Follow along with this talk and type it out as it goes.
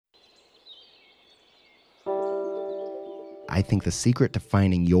I think the secret to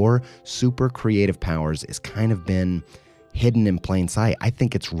finding your super creative powers is kind of been hidden in plain sight. I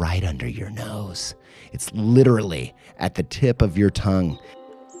think it's right under your nose. It's literally at the tip of your tongue.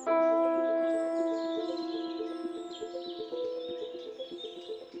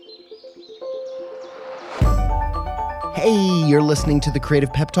 Hey, you're listening to the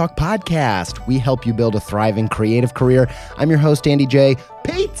Creative Pep Talk podcast. We help you build a thriving creative career. I'm your host, Andy J.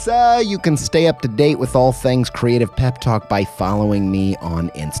 Pizza. You can stay up to date with all things Creative Pep Talk by following me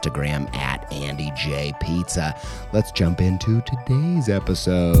on Instagram at Andy J. Pizza. Let's jump into today's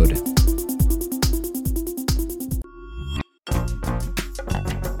episode.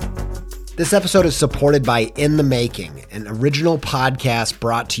 This episode is supported by In the Making, an original podcast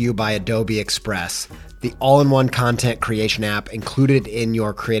brought to you by Adobe Express, the all-in-one content creation app included in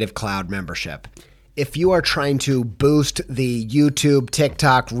your Creative Cloud membership. If you are trying to boost the YouTube,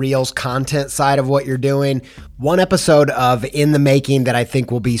 TikTok, Reels content side of what you're doing, one episode of In the Making that I think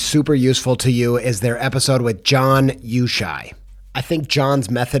will be super useful to you is their episode with John Ushai. I think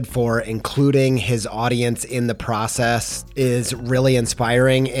John's method for including his audience in the process is really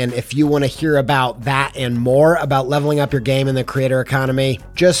inspiring. And if you want to hear about that and more about leveling up your game in the creator economy,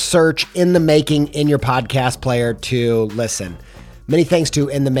 just search In the Making in your podcast player to listen. Many thanks to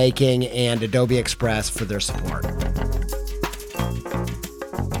In the Making and Adobe Express for their support.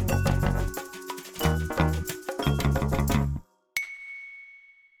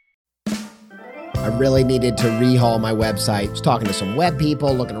 I really needed to rehaul my website. I was talking to some web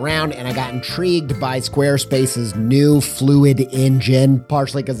people, looking around, and I got intrigued by Squarespace's new Fluid engine,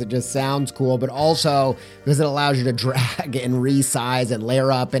 partially because it just sounds cool, but also because it allows you to drag and resize and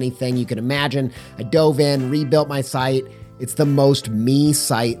layer up anything you can imagine. I dove in, rebuilt my site. It's the most me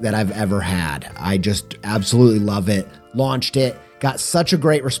site that I've ever had. I just absolutely love it. Launched it. Got such a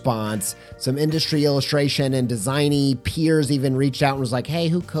great response. Some industry illustration and designy peers even reached out and was like, hey,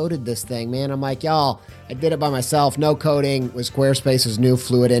 who coded this thing, man? I'm like, y'all, I did it by myself. No coding with Squarespace's new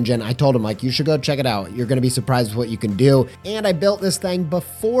Fluid engine. I told him, like, you should go check it out. You're going to be surprised with what you can do. And I built this thing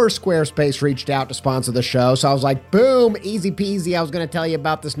before Squarespace reached out to sponsor the show. So I was like, boom, easy peasy. I was going to tell you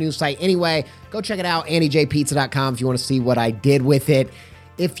about this new site anyway. Go check it out, andyjpizza.com, if you want to see what I did with it.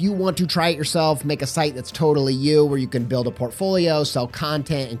 If you want to try it yourself, make a site that's totally you, where you can build a portfolio, sell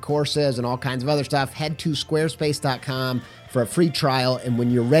content and courses and all kinds of other stuff, head to squarespace.com for a free trial. And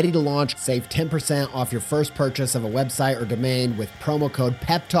when you're ready to launch, save 10% off your first purchase of a website or domain with promo code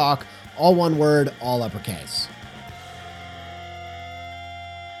PEPTALK, all one word, all uppercase.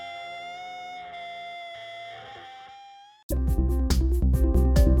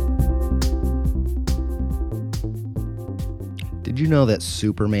 Did you know that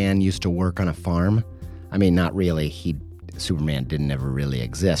Superman used to work on a farm? I mean, not really. Superman didn't ever really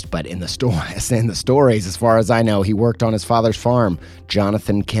exist, but in the stories, as far as I know, he worked on his father's farm,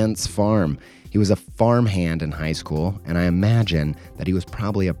 Jonathan Kent's farm. He was a farmhand in high school, and I imagine that he was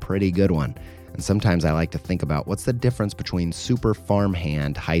probably a pretty good one. And sometimes I like to think about what's the difference between super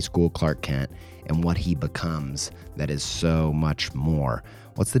farmhand high school Clark Kent and what he becomes that is so much more.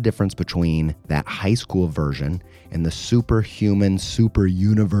 What's the difference between that high school version and the superhuman, super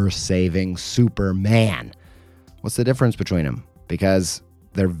universe-saving Superman? What's the difference between them? Because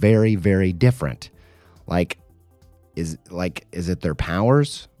they're very, very different. Is it their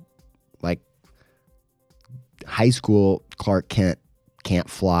powers? Like, high school Clark Kent can't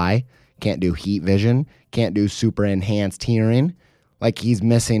fly, can't do heat vision, can't do super enhanced hearing. Like, he's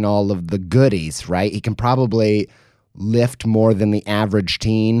missing all of the goodies, right? He can probably lift more than the average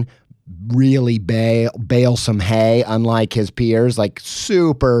teen, really bale some hay, unlike his peers, like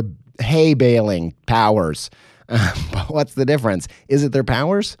super hay baling powers. But what's the difference? Is it their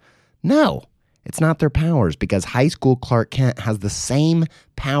powers? No, it's not their powers, because high school Clark Kent has the same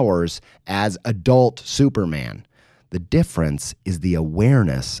powers as adult Superman. The difference is the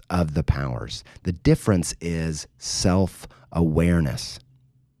awareness of the powers. The difference is self-awareness.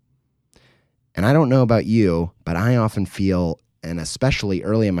 And I don't know about you, but I often feel, and especially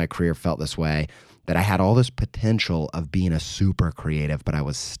early in my career felt this way, that I had all this potential of being a super creative, but I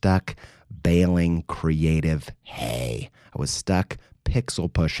was stuck baling creative hay. I was stuck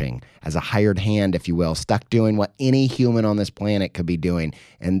pixel pushing as a hired hand, if you will, stuck doing what any human on this planet could be doing.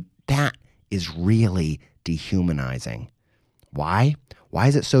 And that is really dehumanizing. Why? Why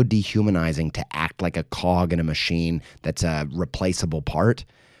is it so dehumanizing to act like a cog in a machine that's a replaceable part?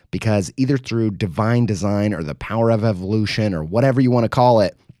 Because either through divine design or the power of evolution or whatever you want to call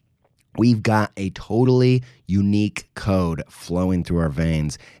it, we've got a totally unique code flowing through our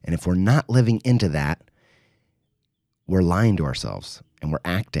veins. And if we're not living into that, we're lying to ourselves and we're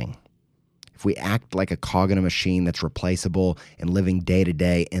acting. if we act like a cog in a machine that's replaceable and living day to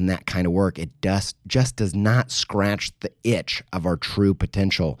day in that kind of work, it just does not scratch the itch of our true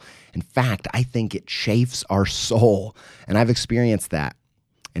potential. In fact, I think it chafes our soul. And I've experienced that.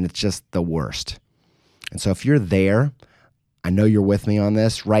 And it's just the worst. And so if you're there, I know you're with me on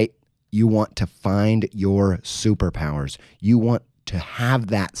this, right? You want to find your superpowers. You want to have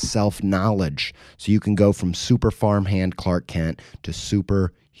that self-knowledge so you can go from super farmhand Clark Kent to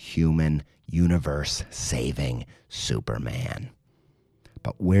superhuman universe-saving Superman.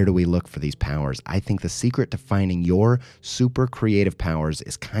 But where do we look for these powers? I think the secret to finding your super creative powers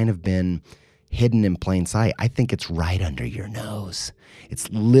has kind of been hidden in plain sight. I think it's right under your nose. It's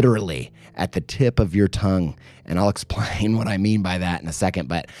literally at the tip of your tongue. And I'll explain what I mean by that in a second.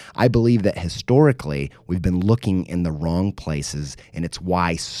 But I believe that historically, we've been looking in the wrong places. And it's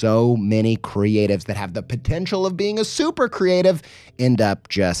why so many creatives that have the potential of being a super creative end up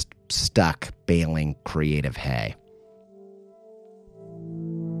just stuck baling creative hay.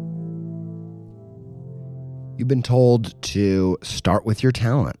 You've been told to start with your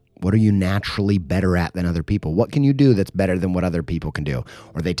talent. What are you naturally better at than other people? What can you do that's better than what other people can do?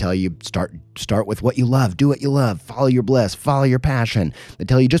 Or they tell you start with what you love, do what you love, follow your bliss, follow your passion. They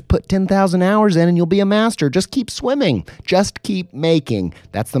tell you just put 10,000 hours in and you'll be a master. Just keep swimming. Just keep making.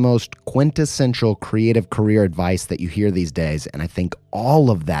 That's the most quintessential creative career advice that you hear these days. And I think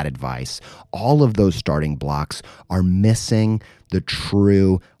all of that advice, all of those starting blocks are missing the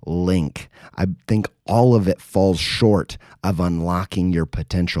true link. I think all of it falls short of unlocking your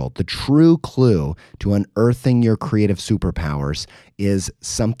potential. The true clue to unearthing your creative superpowers is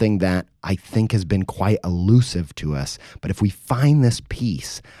something that I think has been quite elusive to us. But if we find this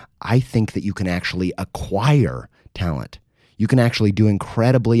piece, I think that you can actually acquire talent. You can actually do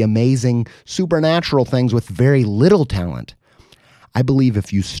incredibly amazing supernatural things with very little talent. I believe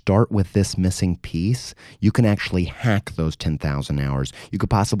if you start with this missing piece, you can actually hack those 10,000 hours. You could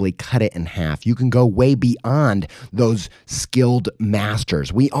possibly cut it in half. You can go way beyond those skilled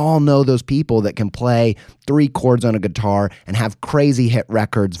masters. We all know those people that can play 3 chords on a guitar and have crazy hit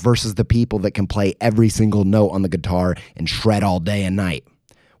records versus the people that can play every single note on the guitar and shred all day and night.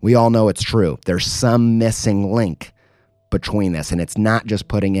 We all know it's true. There's some missing link between this, and it's not just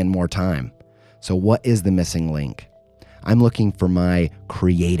putting in more time. So what is the missing link? I'm looking for my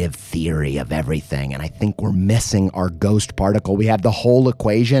creative theory of everything, and I think we're missing our ghost particle. We have the whole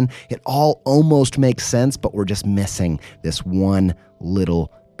equation. It all almost makes sense, but we're just missing this one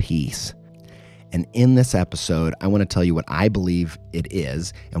little piece. And in this episode, I want to tell you what I believe it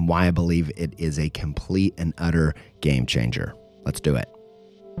is and why I believe it is a complete and utter game changer. Let's do it.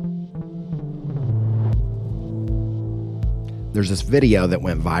 There's this video that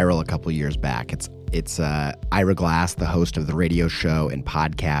went viral a couple years back. It's Ira Glass, the host of the radio show and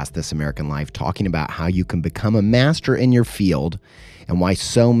podcast This American Life, talking about how you can become a master in your field and why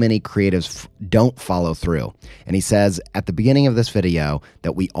so many creatives don't follow through. And he says at the beginning of this video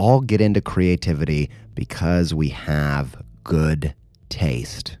that we all get into creativity because we have good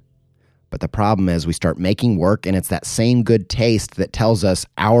taste. But the problem is we start making work and it's that same good taste that tells us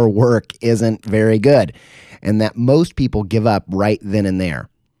our work isn't very good and that most people give up right then and there.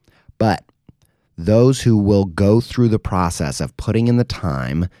 But those who will go through the process of putting in the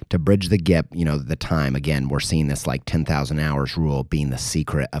time to bridge the gap, the time, again, we're seeing this like 10,000 hours rule being the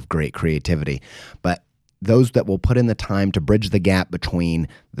secret of great creativity. But those that will put in the time to bridge the gap between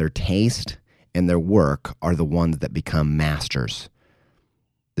their taste and their work are the ones that become masters.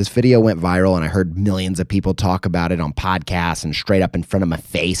 This video went viral and I heard millions of people talk about it on podcasts and straight up in front of my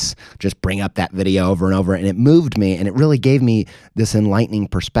face, just bring up that video over and over. And it moved me and it really gave me this enlightening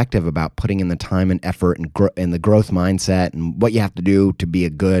perspective about putting in the time and effort and the growth mindset and what you have to do to be a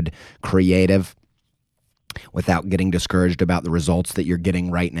good creative without getting discouraged about the results that you're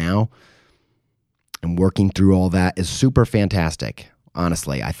getting right now. And working through all that is super fantastic.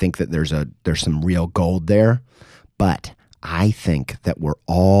 Honestly, I think that there's some real gold there, but I think that we're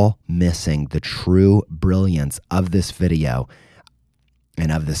all missing the true brilliance of this video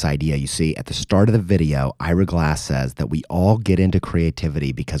and of this idea. You see, at the start of the video, Ira Glass says that we all get into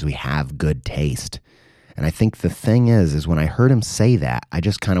creativity because we have good taste. And I think the thing is when I heard him say that, I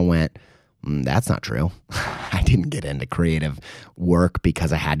just kind of went, that's not true. I didn't get into creative work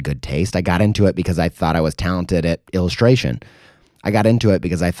because I had good taste. I got into it because I thought I was talented at illustration. I got into it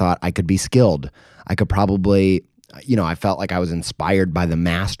because I thought I could be skilled. I could probably... I felt like I was inspired by the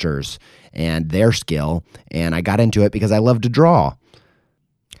masters and their skill, and I got into it because I love to draw.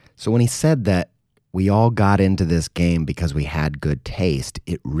 So when he said that we all got into this game because we had good taste,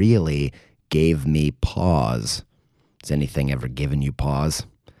 it really gave me pause. Has anything ever given you pause?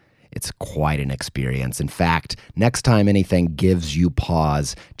 It's quite an experience. In fact, next time anything gives you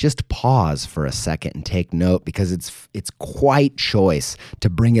pause, just pause for a second and take note, because it's quite choice to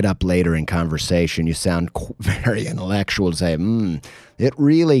bring it up later in conversation. You sound very intellectual to say, it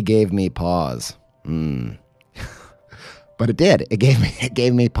really gave me pause. But it did. It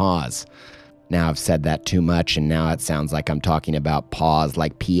gave me pause. Now I've said that too much, and now it sounds like I'm talking about pause,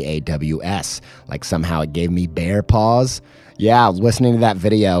 like P-A-W-S, like somehow it gave me bear paws. Yeah, I was listening to that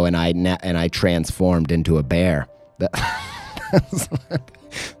video, and I transformed into a bear.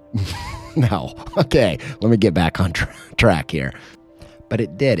 No. Okay, let me get back on track here. But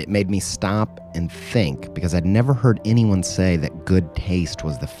it did. It made me stop and think, because I'd never heard anyone say that good taste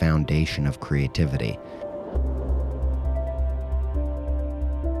was the foundation of creativity.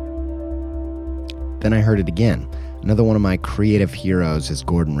 Then I heard it again. Another one of my creative heroes is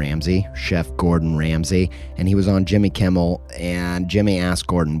Gordon Ramsay, Chef Gordon Ramsay, and he was on Jimmy Kimmel, and Jimmy asked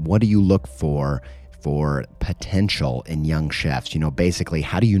Gordon, what do you look for potential in young chefs? Basically,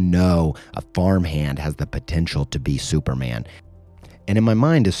 how do you know a farmhand has the potential to be Superman? And in my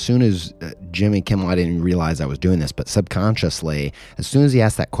mind, as soon as Jimmy Kimmel, I didn't realize I was doing this, but subconsciously, as soon as he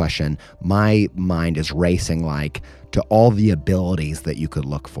asked that question, my mind is racing to all the abilities that you could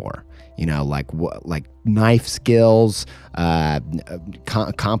look for. Like knife skills,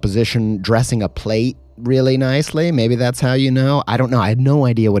 composition, dressing a plate really nicely. Maybe that's how you know. I don't know. I had no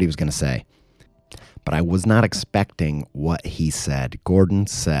idea what he was going to say. But I was not expecting what he said. Gordon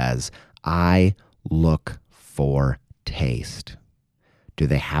says, I look for taste. Do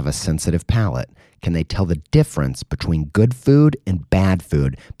they have a sensitive palate? Can they tell the difference between good food and bad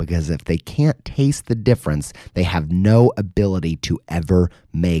food? Because if they can't taste the difference, they have no ability to ever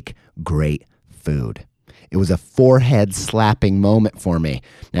make great food. It was a forehead slapping moment for me.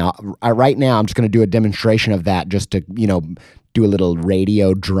 Now, right now, I'm just going to do a demonstration of that just to, do a little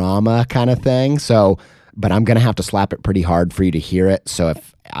radio drama kind of thing. But I'm going to have to slap it pretty hard for you to hear it. So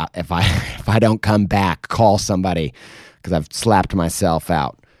if I don't come back, call somebody, because I've slapped myself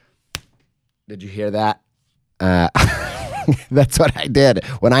out. Did you hear that? That's what I did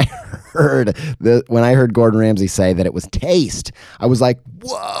when I heard Gordon Ramsay say that it was taste. I was like,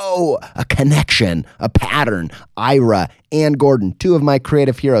 whoa, a connection, a pattern. Ira and Gordon, two of my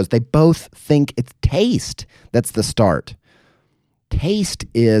creative heroes, they both think it's taste. That's the start. Taste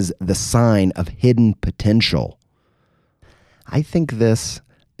is the sign of hidden potential. I think this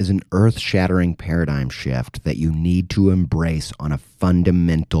is an earth-shattering paradigm shift that you need to embrace on a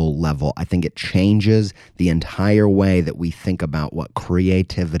fundamental level. I think it changes the entire way that we think about what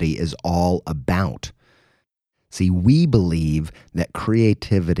creativity is all about. See, we believe that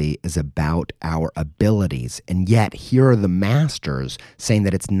creativity is about our abilities, and yet here are the masters saying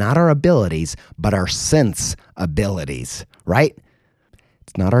that it's not our abilities, but our sense abilities, right?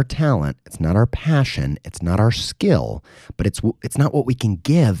 It's not our talent, it's not our passion, it's not our skill, but it's not what we can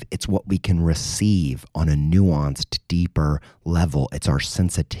give, it's what we can receive on a nuanced, deeper level. It's our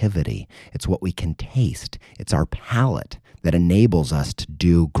sensitivity, it's what we can taste, it's our palate that enables us to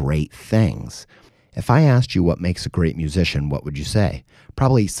do great things. If I asked you what makes a great musician, what would you say?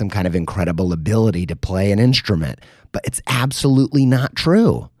 Probably some kind of incredible ability to play an instrument, but it's absolutely not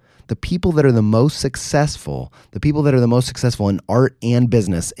true. The people that are the most successful in art and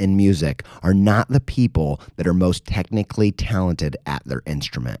business in music are not the people that are most technically talented at their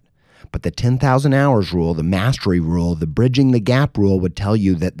instrument. But the 10,000 hours rule, the mastery rule, the bridging the gap rule would tell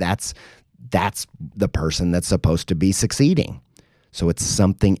you that that's the person that's supposed to be succeeding. So it's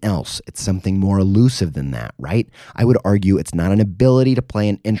something else. It's something more elusive than that, right? I would argue it's not an ability to play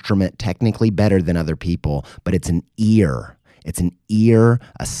an instrument technically better than other people, but it's an ear. It's an ear,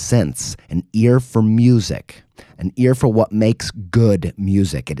 a sense, an ear for music, an ear for what makes good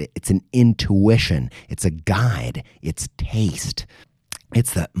music. It's an intuition. It's a guide. It's taste.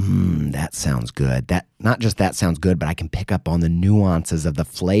 It's the, that sounds good. That not just that sounds good, but I can pick up on the nuances of the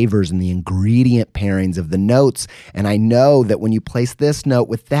flavors and the ingredient pairings of the notes. And I know that when you place this note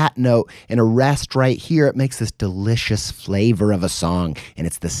with that note and a rest right here, it makes this delicious flavor of a song. And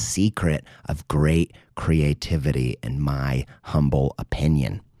it's the secret of great creativity, in my humble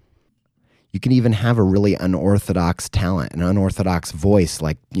opinion. You can even have a really unorthodox talent, an unorthodox voice,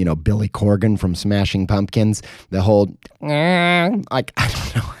 like, Billy Corgan from Smashing Pumpkins. The whole, I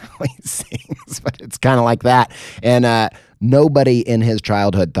don't know how he sings, but it's kind of like that. And nobody in his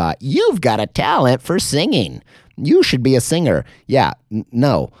childhood thought, you've got a talent for singing. You should be a singer. Yeah,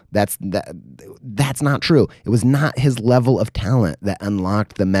 no, that's not true. It was not his level of talent that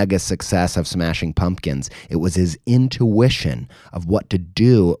unlocked the mega success of Smashing Pumpkins. It was his intuition of what to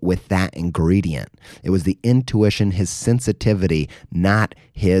do with that ingredient. It was the intuition, his sensitivity, not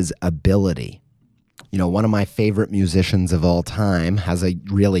his ability. You know, one of my favorite musicians of all time has a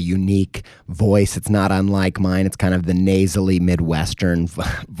really unique voice. It's not unlike mine. It's kind of the nasally Midwestern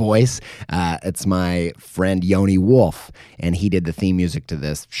voice. It's my friend Yoni Wolf, and he did the theme music to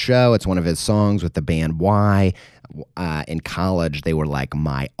this show. It's one of his songs with the band Y. In college, they were like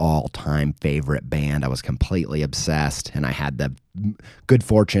my all-time favorite band. I was completely obsessed, and I had the good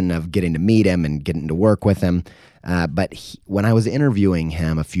fortune of getting to meet him and getting to work with him. But when I was interviewing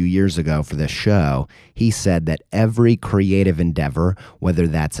him a few years ago for this show, he said that every creative endeavor, whether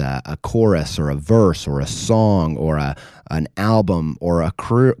that's a chorus or a verse or a song or an album or a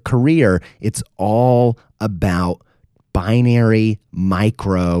career, it's all about binary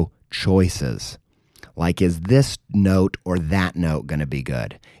micro choices. Like, is this note or that note going to be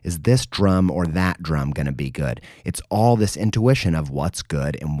good? Is this drum or that drum going to be good? It's all this intuition of what's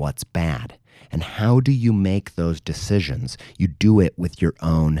good and what's bad. And how do you make those decisions? You do it with your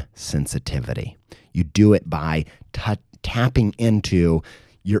own sensitivity. You do it by tapping into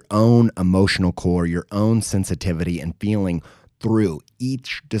your own emotional core, your own sensitivity, and feeling through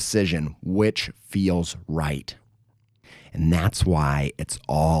each decision which feels right. And that's why it's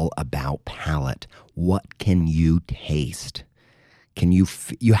all about palate. What can you taste? You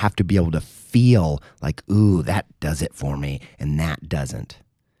have to be able to feel like, ooh, that does it for me, and that doesn't.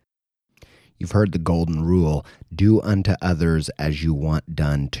 You've heard the golden rule, do unto others as you want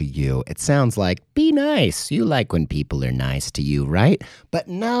done to you. It sounds like, be nice. You like when people are nice to you, right? But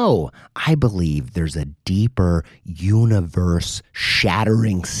no, I believe there's a deeper,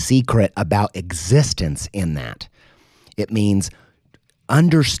 universe-shattering secret about existence in that. It means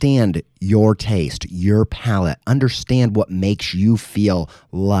understand your taste, your palate. Understand what makes you feel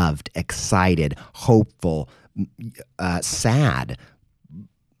loved, excited, hopeful, sad,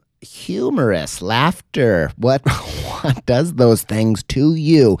 humorous, laughter. What does those things to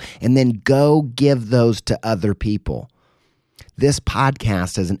you? And then go give those to other people. This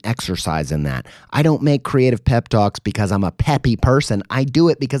podcast is an exercise in that. I don't make creative pep talks because I'm a peppy person. I do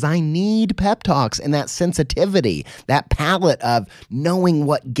it because I need pep talks and that sensitivity, that palette of knowing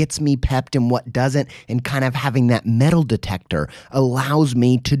what gets me pepped and what doesn't, and kind of having that metal detector allows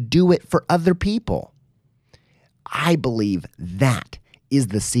me to do it for other people. I believe that is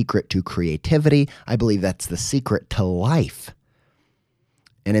the secret to creativity. I believe that's the secret to life.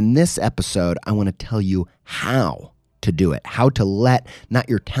 And in this episode, I want to tell you how to do it, how to let not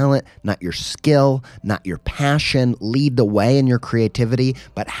your talent, not your skill, not your passion lead the way in your creativity,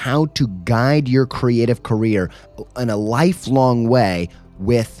 but how to guide your creative career in a lifelong way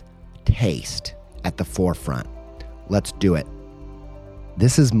with taste at the forefront. Let's do it.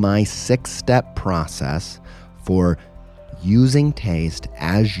 This is my 6-step process for using taste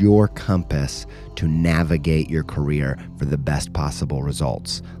as your compass to navigate your career for the best possible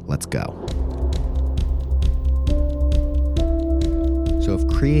results. Let's go. So if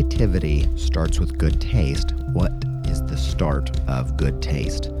creativity starts with good taste, what is the start of good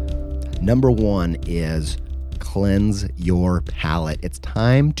taste? Number 1 is cleanse your palate. It's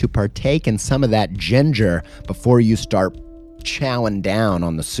time to partake in some of that ginger before you start chowing down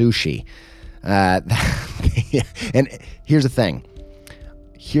on the sushi. And here's the thing.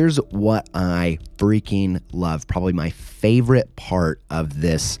 Here's what I freaking love. Probably my favorite part of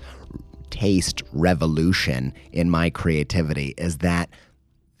this taste revolution in my creativity is that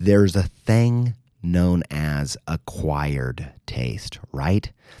there's a thing known as acquired taste, right?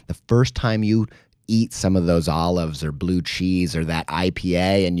 The first time you eat some of those olives or blue cheese or that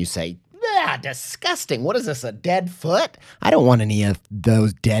IPA and you say, disgusting. What is this, a dead foot? I don't want any of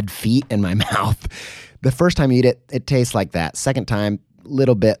those dead feet in my mouth. The first time you eat it, it tastes like that. Second time, a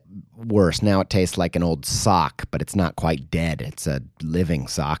little bit worse. Now it tastes like an old sock, but it's not quite dead. It's a living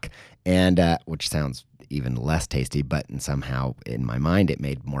sock, and which sounds even less tasty, but somehow in my mind it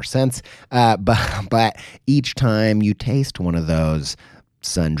made more sense. But each time you taste one of those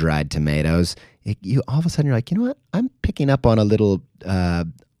sun-dried tomatoes, you all of a sudden you're like, you know what? I'm picking up on a little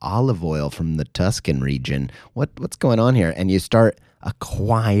olive oil from the Tuscan region. What's going on here? And you start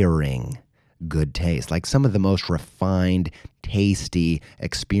acquiring good taste. Like some of the most refined, tasty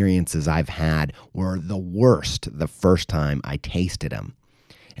experiences I've had were the worst the first time I tasted them.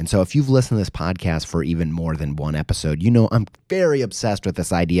 And so if you've listened to this podcast for even more than one episode, you know I'm very obsessed with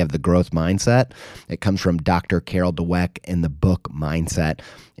this idea of the growth mindset. It comes from Dr. Carol Dweck in the book Mindset.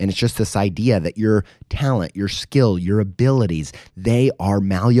 And it's just this idea that your talent, your skill, your abilities, they are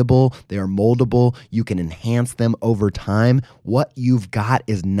malleable, they are moldable, you can enhance them over time. What you've got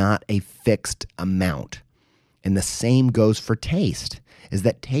is not a fixed amount. And the same goes for taste, is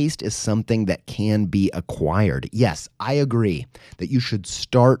that taste is something that can be acquired. Yes, I agree that you should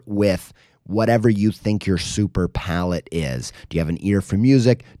start with whatever you think your super palate is. Do you have an ear for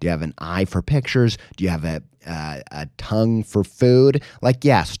music? Do you have an eye for pictures? Do you have a tongue for food? Like,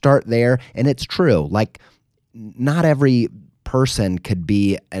 yeah, start there. And it's true. Like, not every person could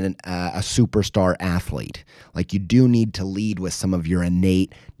be a superstar athlete. Like, you do need to lead with some of your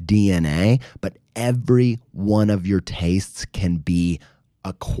innate DNA, but every one of your tastes can be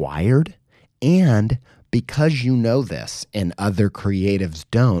acquired. And because you know this and other creatives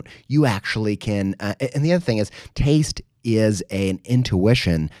don't, you actually can. And the other thing is, taste is an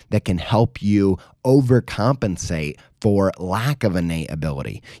intuition that can help you overcompensate for lack of innate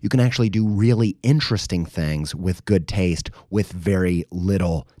ability. You can actually do really interesting things with good taste with very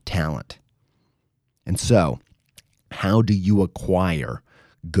little talent. And so, how do you acquire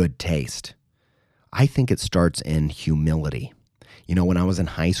good taste? I think it starts in humility. You know, when I was in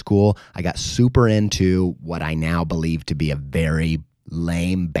high school, I got super into what I now believe to be a very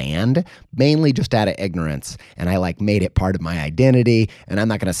lame band, mainly just out of ignorance. And I made it part of my identity. And I'm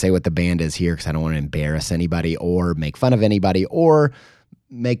not going to say what the band is here because I don't want to embarrass anybody or make fun of anybody or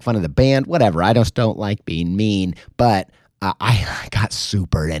make fun of the band, whatever. I just don't like being mean. But I got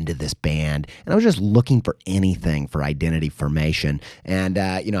super into this band, and I was just looking for anything for identity formation. And,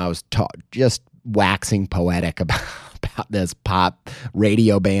 I was just waxing poetic about this pop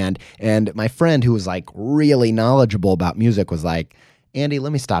radio band. And my friend, who was really knowledgeable about music, was like, Andy,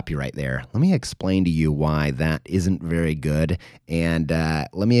 let me stop you right there. Let me explain to you why that isn't very good. And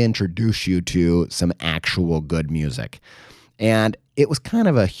let me introduce you to some actual good music. And it was kind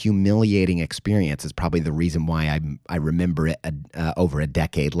of a humiliating experience. It's probably the reason why I remember it over a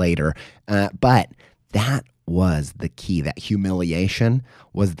decade later. But that was the key. That humiliation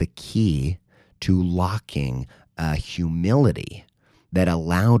was the key to locking humility that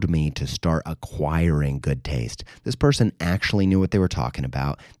allowed me to start acquiring good taste. This person actually knew what they were talking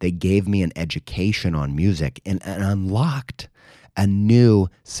about. They gave me an education on music and unlocked a new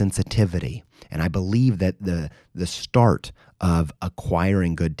sensitivity. And I believe that the start of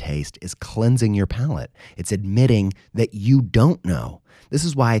acquiring good taste is cleansing your palate. It's admitting that you don't know. This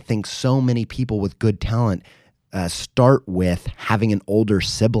is why I think so many people with good talent start with having an older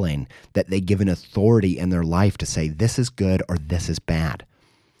sibling that they give an authority in their life to say, this is good or this is bad.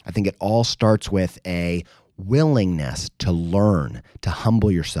 I think it all starts with a willingness to learn, to humble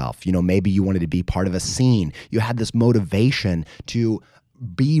yourself. Maybe you wanted to be part of a scene. You had this motivation to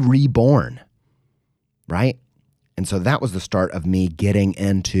be reborn, right? And so that was the start of me getting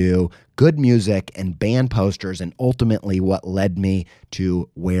into good music and band posters, and ultimately what led me to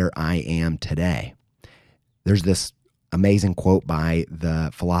where I am today. There's this amazing quote by the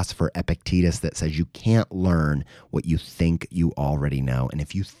philosopher Epictetus that says, you can't learn what you think you already know. And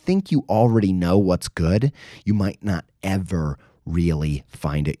if you think you already know what's good, you might not ever really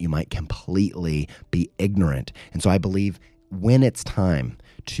find it. You might completely be ignorant. And so I believe when it's time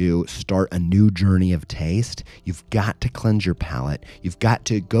to start a new journey of taste, you've got to cleanse your palate. You've got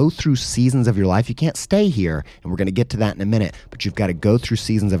to go through seasons of your life. You can't stay here, and we're going to get to that in a minute, but you've got to go through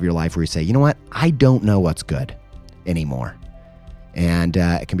seasons of your life where you say, you know what? I don't know what's good anymore. And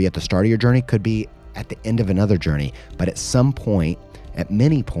it can be at the start of your journey, could be at the end of another journey, but at some point, at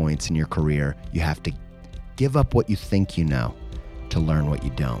many points in your career, you have to give up what you think you know to learn what you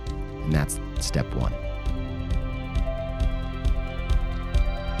don't. And that's step one.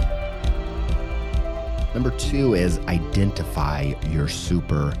 Number two is identify your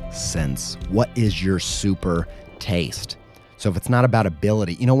super sense. What is your super taste? So if it's not about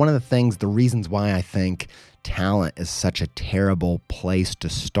ability, one of the reasons why I think talent is such a terrible place to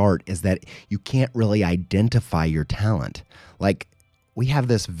start is that you can't really identify your talent. We have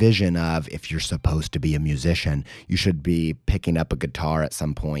this vision of, if you're supposed to be a musician, you should be picking up a guitar at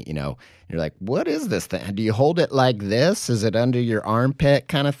some point, You're like, what is this thing? Do you hold it like this? Is it under your armpit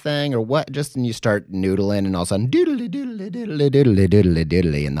kind of thing? Or what? And you start noodling, and all of a sudden, doodly, doodly, doodly, doodly, doodly,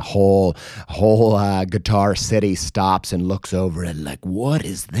 doodly, and the whole guitar city stops and looks over and what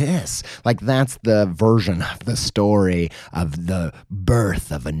is this? That's the version of the story of the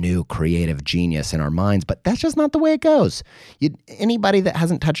birth of a new creative genius in our minds. But that's just not the way it goes. Anybody that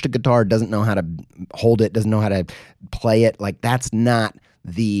hasn't touched a guitar doesn't know how to hold it, doesn't know how to play it. That's not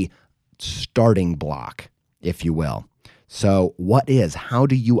the starting block, if you will. So how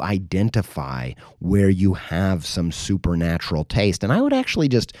do you identify where you have some supernatural taste? And I would actually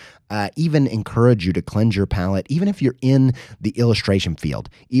just even encourage you to cleanse your palate, even if you're in the illustration field,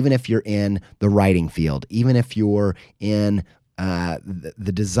 even if you're in the writing field, even if you're in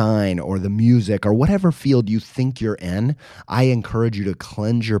the design or the music or whatever field you think you're in. I encourage you to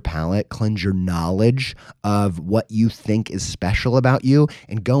cleanse your palate, cleanse your knowledge of what you think is special about you,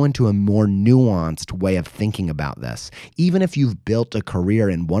 and go into a more nuanced way of thinking about this. Even if you've built a career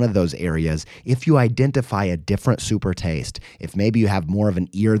in one of those areas, if you identify a different super taste, if maybe you have more of an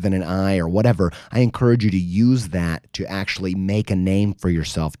ear than an eye or whatever, I encourage you to use that to actually make a name for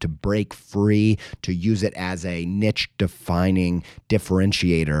yourself, to break free, to use it as a niche defining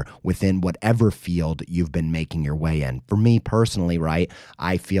differentiator within whatever field you've been making your way in. For me personally, right,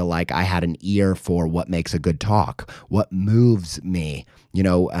 I feel like I had an ear for what makes a good talk, what moves me.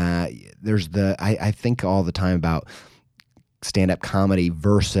 I think all the time about stand-up comedy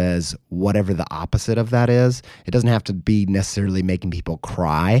versus whatever the opposite of that is. It doesn't have to be necessarily making people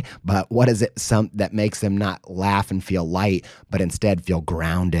cry, but what is it that makes them not laugh and feel light, but instead feel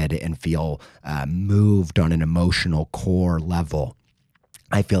grounded and feel moved on an emotional core level?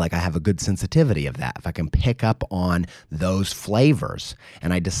 I feel like I have a good sensitivity of that. If I can pick up on those flavors.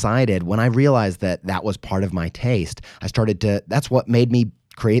 And I decided when I realized that was part of my taste, that's what made me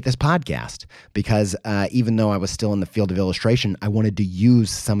create this podcast, because even though I was still in the field of illustration, I wanted to use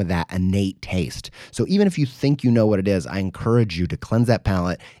some of that innate taste. So even if you think you know what it is, I encourage you to cleanse that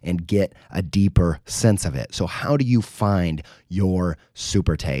palate and get a deeper sense of it. So how do you find your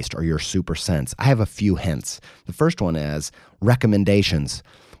super taste or your super sense? I have a few hints. The first one is recommendations.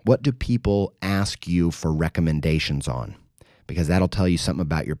 What do people ask you for recommendations on? Because that'll tell you something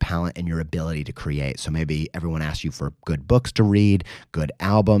about your palate and your ability to create. So maybe everyone asks you for good books to read, good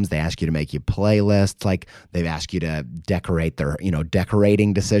albums. They ask you to make you playlists. Like they've asked you to decorate their,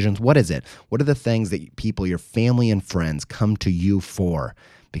 decorating decisions. What is it? What are the things that people, your family and friends come to you for?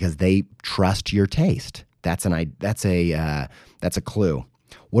 Because they trust your taste. That's a clue.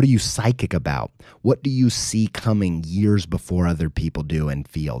 What are you psychic about? What do you see coming years before other people do in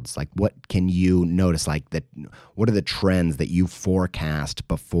fields? Like what can you notice? What are the trends that you forecast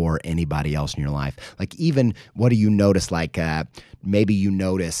before anybody else in your life? Like even what do you notice? Maybe you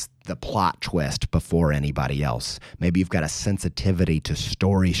notice the plot twist before anybody else. Maybe you've got a sensitivity to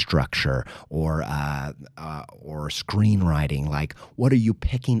story structure or screenwriting. Like what are you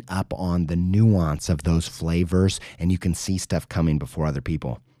picking up on the nuance of those flavors, and you can see stuff coming before other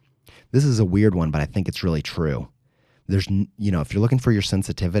people. This is a weird one, but I think it's really true. If you're looking for your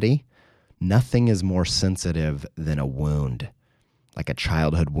sensitivity, nothing is more sensitive than a wound. Like a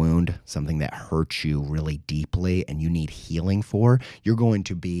childhood wound, something that hurts you really deeply and you need healing for, you're going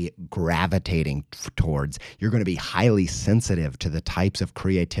to be gravitating towards. You're going to be highly sensitive to the types of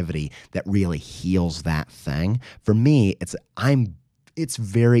creativity that really heals that thing. For me, it's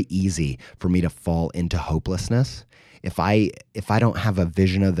very easy for me to fall into hopelessness. If I don't have a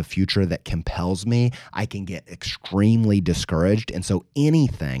vision of the future that compels me, I can get extremely discouraged. And so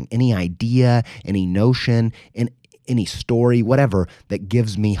anything, any idea, any notion, any story, whatever, that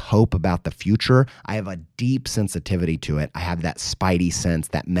gives me hope about the future, I have a deep sensitivity to it. I have that spidey sense,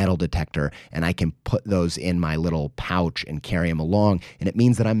 that metal detector, and I can put those in my little pouch and carry them along. And it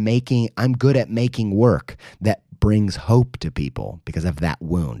means that I'm good at making work that brings hope to people because of that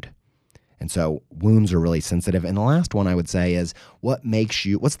wound. And so wounds are really sensitive. And the last one I would say is what's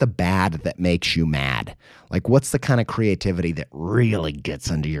the bad that makes you mad? Like what's the kind of creativity that really gets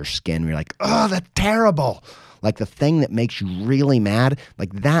under your skin? You're like, oh, that's terrible. Like the thing that makes you really mad,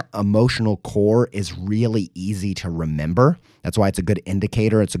 like that emotional core is really easy to remember. That's why it's a good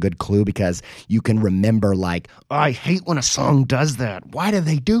indicator. It's a good clue because you can remember like, oh, I hate when a song does that. Why do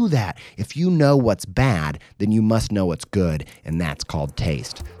they do that? If you know what's bad, then you must know what's good, and that's called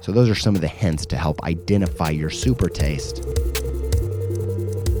taste. So those are some of the hints to help identify your super taste.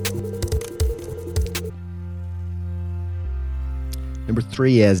 Number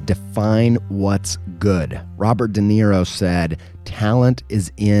 3 is define what's good. Robert De Niro said, talent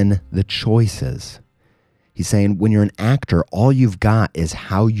is in the choices. He's saying when you're an actor, all you've got is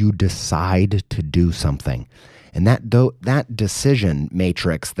how you decide to do something. And that decision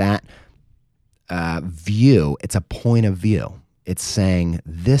matrix, that view, it's a point of view. It's saying,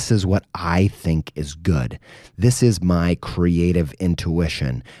 this is what I think is good. This is my creative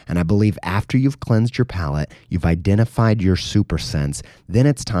intuition. And I believe after you've cleansed your palate, you've identified your super sense, then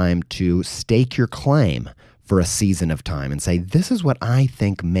it's time to stake your claim for a season of time and say, this is what I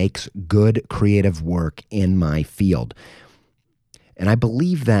think makes good creative work in my field. And I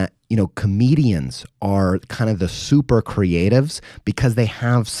believe that, comedians are kind of the super creatives because they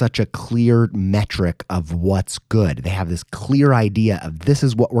have such a clear metric of what's good. They have this clear idea of this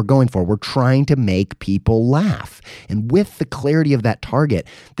is what we're going for. We're trying to make people laugh. And with the clarity of that target,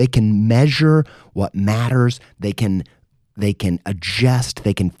 they can measure what matters. They can adjust,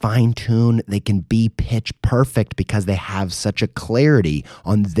 they can fine tune, they can be pitch perfect because they have such a clarity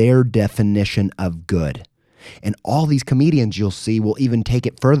on their definition of good. And all these comedians you'll see will even take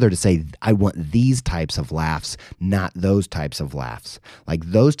it further to say, I want these types of laughs, not those types of laughs. Like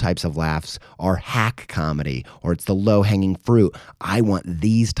those types of laughs are hack comedy or it's the low-hanging fruit. I want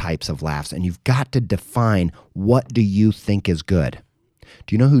these types of laughs. And you've got to define, what do you think is good?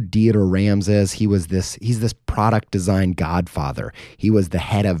 Do you know who Dieter Rams is? He's this product design godfather. He was the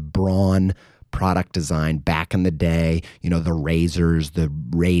head of Braun product design back in the day, the razors, the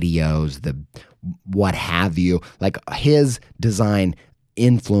radios, the what have you. Like his design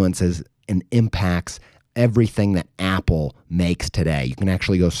influences and impacts everything that Apple makes today. You can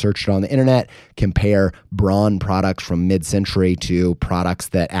actually go search it on the internet, compare Braun products from mid-century to products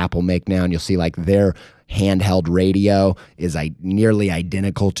that Apple make now, and you'll see like their handheld radio is nearly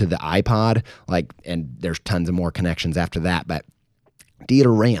identical to the iPod. And there's tons of more connections after that. But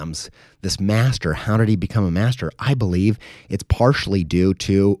Dieter Rams, this master, how did he become a master? I believe it's partially due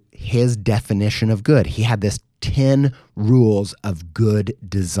to his definition of good. He had this 10 rules of good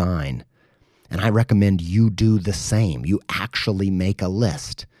design. And I recommend you do the same. You actually make a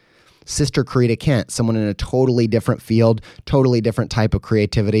list. Sister Karita Kent, someone in a totally different field, totally different type of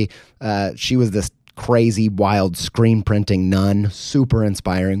creativity. She was this crazy, wild screen printing nun, super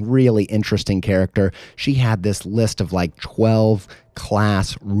inspiring, really interesting character. She had this list of 12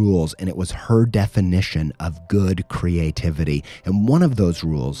 class rules, and it was her definition of good creativity. And one of those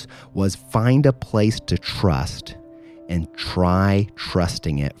rules was find a place to trust and try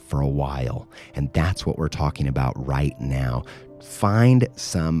trusting it for a while. And that's what we're talking about right now. Find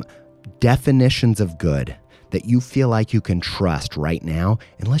some definitions of good that you feel like you can trust right now,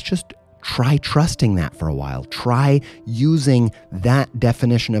 and let's just try trusting that for a while. Try using that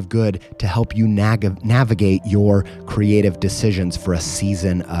definition of good to help you navigate your creative decisions for a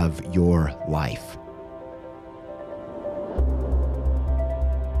season of your life.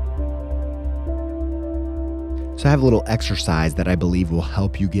 So I have a little exercise that I believe will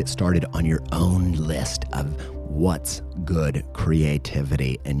help you get started on your own list of what's good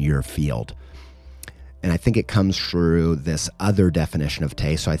creativity in your field. And I think it comes through this other definition of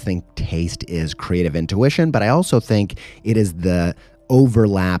taste. So I think taste is creative intuition, but I also think it is the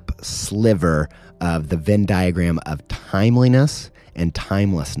overlap sliver of the Venn diagram of timeliness and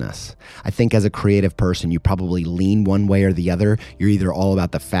timelessness. I think as a creative person, you probably lean one way or the other. You're either all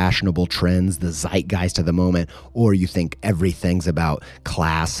about the fashionable trends, the zeitgeist of the moment, or you think everything's about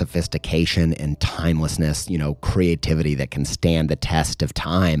class, sophistication, and timelessness, creativity that can stand the test of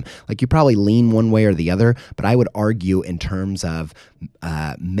time. You probably lean one way or the other, but I would argue in terms of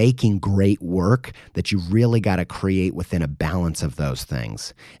making great work that you really got to create within a balance of those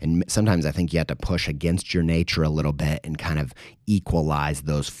things. And sometimes I think you have to push against your nature a little bit and kind of equalize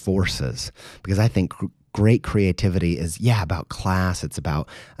those forces, because I think great creativity is, about class. It's about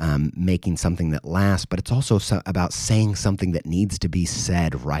making something that lasts, but it's also about saying something that needs to be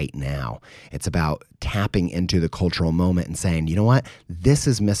said right now. It's about tapping into the cultural moment and saying, you know what, this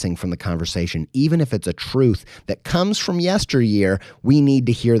is missing from the conversation. Even if it's a truth that comes from yesteryear, we need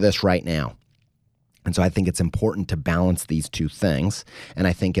to hear this right now. And so I think it's important to balance these two things. And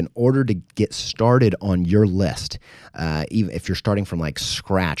I think in order to get started on your list, even if you're starting from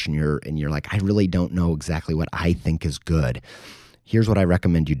scratch and you're like, I really don't know exactly what I think is good, here's what I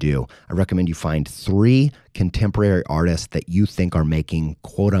recommend you do. I recommend you find 3 contemporary artists that you think are making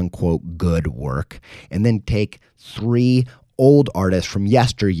quote unquote good work, and then take 3 old artists from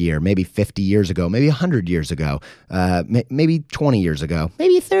yesteryear, maybe 50 years ago, maybe 100 years ago, maybe 20 years ago,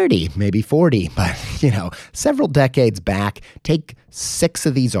 maybe 30, maybe 40, but several decades back. Take 6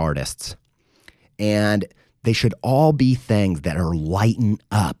 of these artists, and they should all be things that are lighting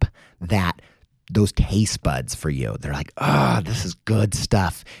up those taste buds for you. They're like, this is good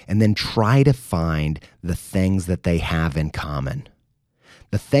stuff. And then try to find the things that they have in common.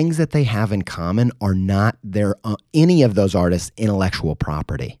 The things that they have in common are not any of those artists' intellectual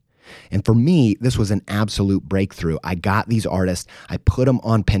property. And for me, this was an absolute breakthrough. I got these artists, I put them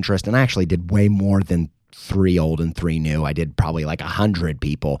on Pinterest, and I actually did way more than 3 old and 3 new. I did probably like 100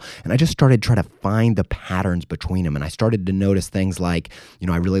 people. And I just started trying to find the patterns between them. And I started to notice things like,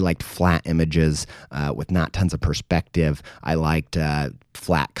 I really liked flat images with not tons of perspective. I liked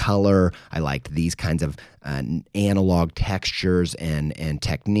flat color. I liked these kinds of analog textures and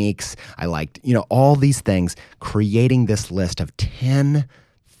techniques. I liked, all these things, creating this list of 10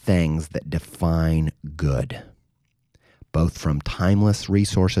 things that define good, both from timeless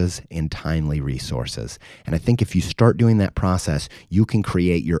resources and timely resources. And I think if you start doing that process, you can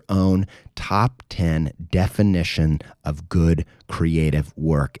create your own top 10 definition of good creative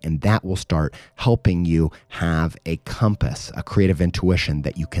work. And that will start helping you have a compass, a creative intuition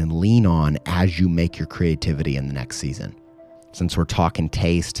that you can lean on as you make your creativity in the next season. Since we're talking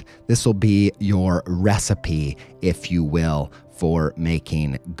taste, this will be your recipe, if you will, for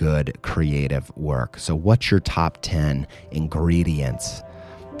making good creative work. So what's your top 10 ingredients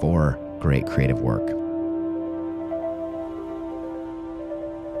for great creative work?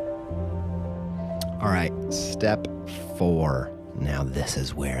 All right, step 4. Now this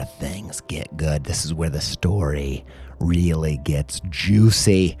is where things get good. This is where the story really gets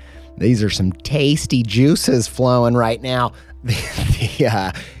juicy. These are some tasty juices flowing right now.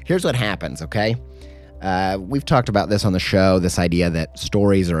 Here's what happens, okay? We've talked about this on the show, this idea that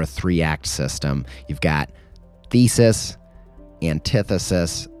stories are a 3-act system. You've got thesis,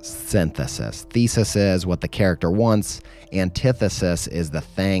 antithesis, synthesis. Thesis is what the character wants. Antithesis is the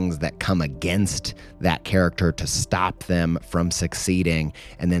things that come against that character to stop them from succeeding.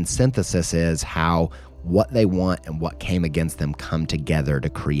 And then synthesis is how what they want and what came against them come together to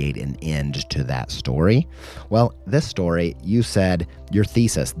create an end to that story. Well, this story, you said your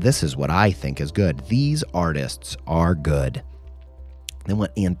thesis, this is what I think is good. These artists are good. Then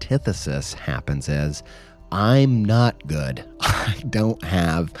what antithesis happens is, I'm not good. I don't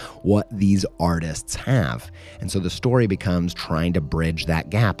have what these artists have. And so the story becomes trying to bridge that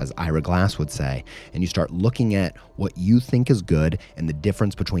gap, as Ira Glass would say. And you start looking at what you think is good and the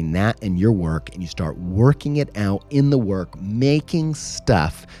difference between that and your work, and you start working it out in the work, making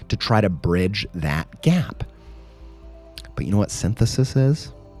stuff to try to bridge that gap. But you know what synthesis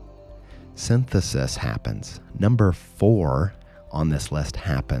is? Synthesis happens. Number 4 on this list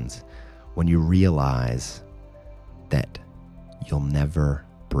happens when you realize that you'll never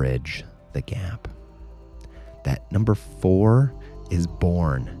bridge the gap. That number 4 is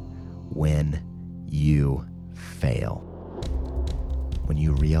born when you fail. When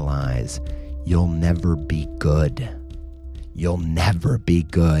you realize you'll never be good. You'll never be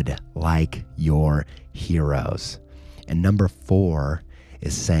good like your heroes. And number 4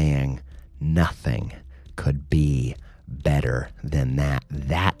 is saying nothing could be better than that.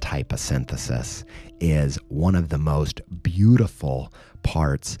 That type of synthesis is one of the most beautiful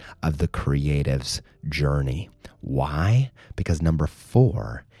parts of the creative's journey. Why? Because number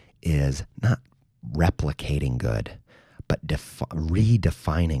 4 is not replicating good, but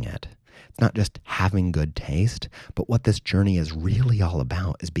redefining it. It's not just having good taste, but what this journey is really all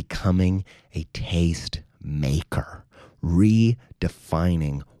about is becoming a taste maker,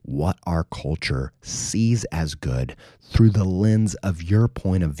 redefining what our culture sees as good through the lens of your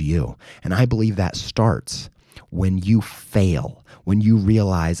point of view. And I believe that starts when you fail, when you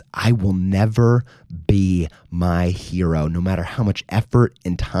realize I will never be my hero. No matter how much effort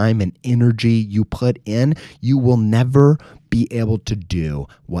and time and energy you put in, you will never be able to do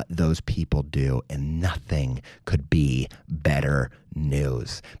what those people do. And nothing could be better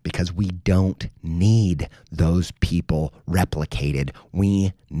news, because we don't need those people replicated.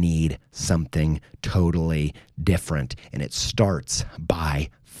 We need something totally different. And it starts by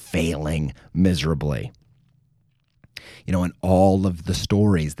failing miserably. You know, in all of the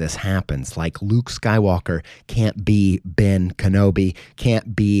stories, this happens. Like Luke Skywalker can't be Ben Kenobi,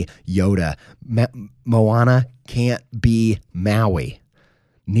 can't be Yoda. Moana can't be Maui.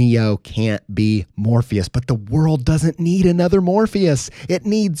 Neo can't be Morpheus, but the world doesn't need another Morpheus. It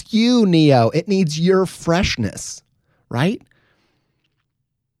needs you, Neo. It needs your freshness, right?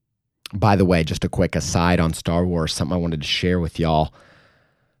 By the way, just a quick aside on Star Wars, something I wanted to share with y'all.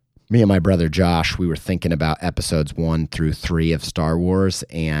 Me and my brother Josh, we were thinking about episodes 1 through 3 of Star Wars,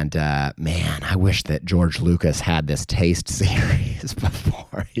 and man, I wish that George Lucas had this taste series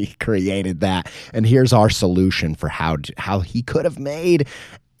before he created that. And here's our solution for how he could have made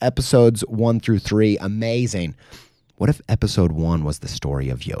episodes 1 through 3 amazing. What if episode 1 was the story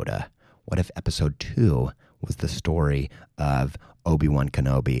of Yoda? What if episode 2 was the story of Obi-Wan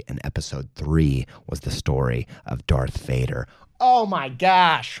Kenobi, and episode 3 was the story of Darth Vader? Oh my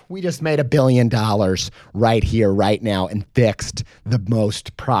gosh, we just made $1 billion right here, right now, and fixed the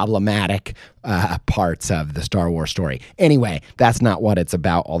most problematic parts of the Star Wars story. Anyway, that's not what it's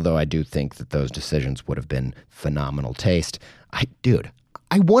about, although I do think that those decisions would have been phenomenal taste. I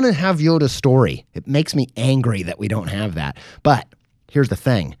want to have Yoda's story. It makes me angry that we don't have that. But here's the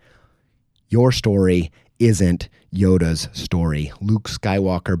thing. Your story isn't Yoda's story. Luke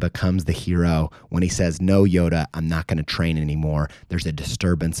Skywalker becomes the hero when he says, no, Yoda, I'm not going to train anymore. There's a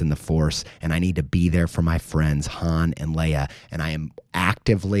disturbance in the Force, and I need to be there for my friends, Han and Leia, and I am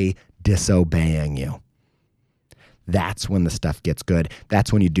actively disobeying you. That's when the stuff gets good.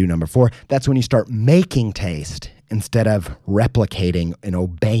 That's when you do number 4. That's when you start making taste instead of replicating and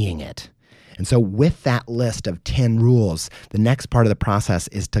obeying it. And so with that list of 10 rules, the next part of the process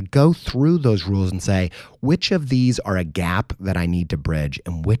is to go through those rules and say, which of these are a gap that I need to bridge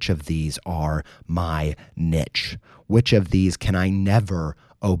and which of these are my niche? Which of these can I never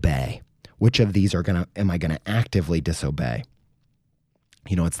obey? Which of these am I going to actively disobey?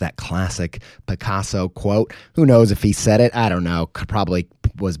 You know, it's that classic Picasso quote. Who knows if he said it? I don't know. Probably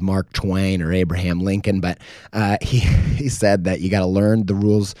was Mark Twain or Abraham Lincoln, but he said that you got to learn the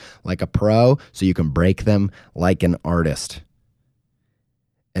rules like a pro so you can break them like an artist.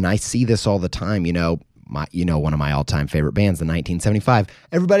 And I see this all the time. You know, one of my all-time favorite bands, the 1975.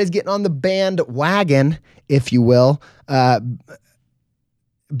 Everybody's getting on the bandwagon, if you will,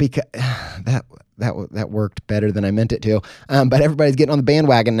 because that worked better than I meant it to. But everybody's getting on the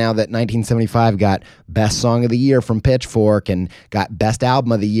bandwagon now that 1975 got Best Song of the Year from Pitchfork and got Best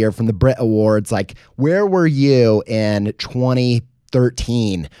Album of the Year from the Brit Awards. Like, where were you in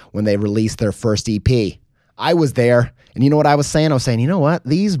 2013 when they released their first EP? I was there. And you know what I was saying? I was saying, you know what?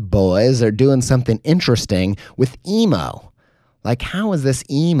 These boys are doing something interesting with emo. Like, how is this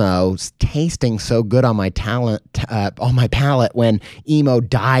emo tasting so good on my on my palate when emo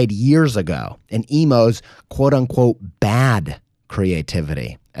died years ago? And emo's quote unquote bad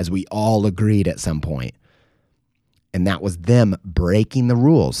creativity, as we all agreed at some point. And that was them breaking the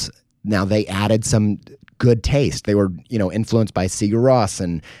rules. Now they added some good taste. They were, influenced by Sigur Rós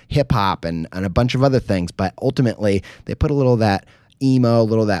and hip hop and a bunch of other things. But ultimately they put a little of that emo, a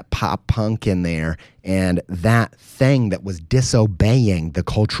little of that pop punk in there, and that thing that was disobeying the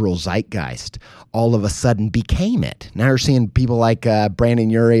cultural zeitgeist all of a sudden became it. Now you're seeing people like Brandon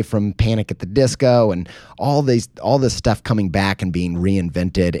Urie from Panic at the Disco and all this stuff coming back and being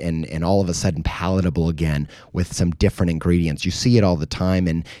reinvented and all of a sudden palatable again with some different ingredients. You see it all the time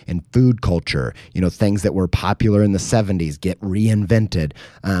in food culture. Things that were popular in the 70s get reinvented.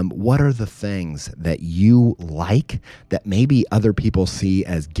 What are the things that you like that maybe other people see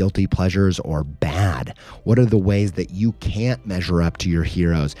as guilty pleasures or bad? What are the ways that you can't measure up to your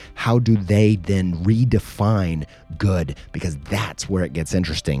heroes? How do they then redefine good? Because that's where it gets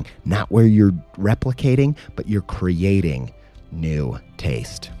interesting. Not where you're replicating, but you're creating new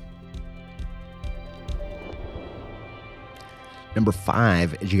taste. Number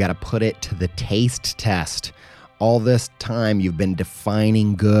 5 is you got to put it to the taste test. All this time you've been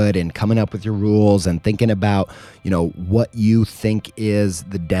defining good and coming up with your rules and thinking about, what you think is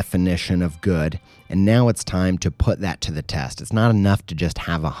the definition of good. And now it's time to put that to the test. It's not enough to just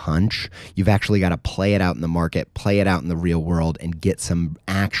have a hunch. You've actually got to play it out in the market, play it out in the real world, and get some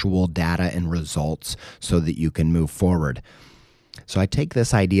actual data and results so that you can move forward. So I take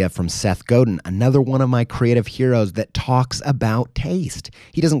this idea from Seth Godin, another one of my creative heroes that talks about taste.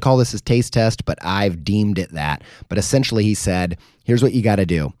 He doesn't call this his taste test, but I've deemed it that. But essentially he said, here's what you got to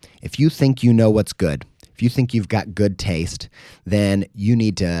do. If you think you know what's good, if you think you've got good taste, then you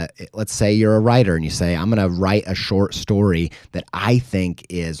need to, let's say you're a writer and you say, I'm going to write a short story that I think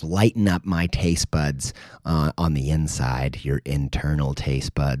is lighten up my taste buds on the inside, your internal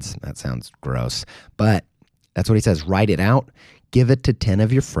taste buds. That sounds gross, but that's what he says. Write it out. Give it to 10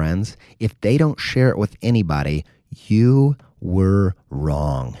 of your friends. If they don't share it with anybody, you were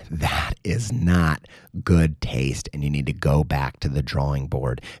wrong. That is not good taste, and you need to go back to the drawing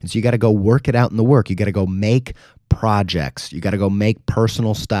board. And so you got to go work it out in the work. You got to go make projects. You got to go make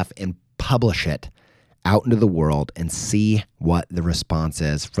personal stuff and publish it out into the world and see what the response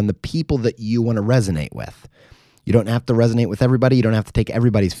is from the people that you want to resonate with. You don't have to resonate with everybody. You don't have to take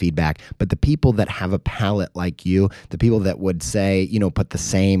everybody's feedback. But the people that have a palette like you, the people that would say, put the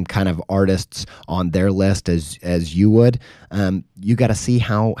same kind of artists on their list as you would, you got to see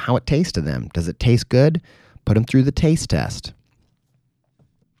how it tastes to them. Does it taste good? Put them through the taste test.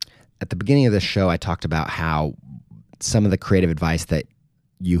 At the beginning of this show, I talked about how some of the creative advice that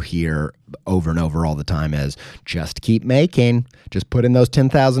you hear over and over all the time is just keep making, just put in those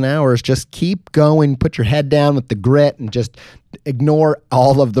 10,000 hours, just keep going, put your head down with the grit and just ignore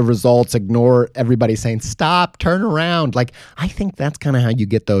all of the results, ignore everybody saying, stop, turn around. Like, I think that's kind of how you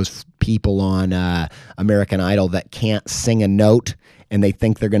get those people on American Idol that can't sing a note and they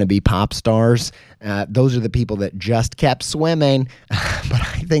think they're going to be pop stars. Those are the people that just kept swimming. But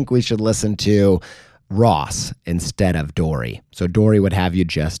I think we should listen to Ross instead of Dory. So Dory would have you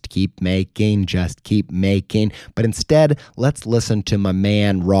just keep making. But instead, let's listen to my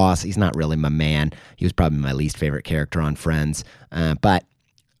man Ross. He's not really my man. He was probably my least favorite character on Friends. But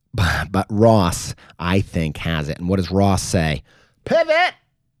Ross, I think, has it. And what does Ross say? Pivot!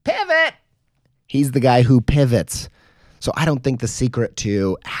 He's the guy who pivots. So I don't think the secret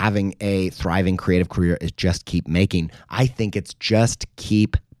to having a thriving creative career is just keep making. I think it's just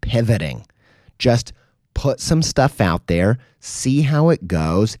keep pivoting. Just put some stuff out there, see how it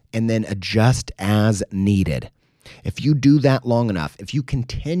goes, and then adjust as needed. If you do that long enough, if you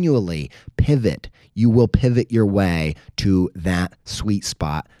continually pivot, you will pivot your way to that sweet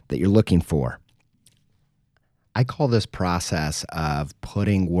spot that you're looking for. I call this process of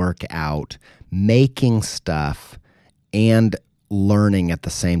putting work out, making stuff, and learning at the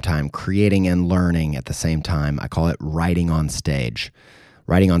same time, creating and learning at the same time. I call it writing on stage.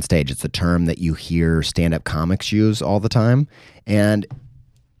 Writing on stage, it's a term that you hear stand-up comics use all the time. And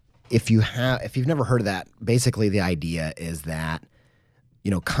if you've never heard of that, basically the idea is that,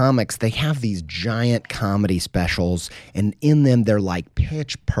 comics, they have these giant comedy specials, and in them they're like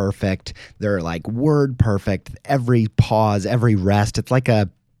pitch perfect. They're like word perfect. Every pause, every rest. It's like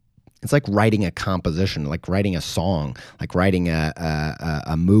writing a composition, like writing a song, like writing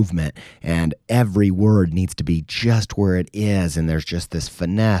a movement, and every word needs to be just where it is, and there's just this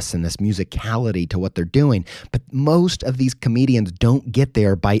finesse and this musicality to what they're doing. But most of these comedians don't get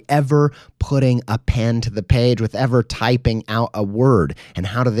there by ever putting a pen to the page, with ever typing out a word. And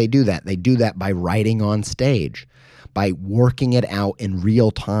how do they do that? They do that by writing on stage, by working it out in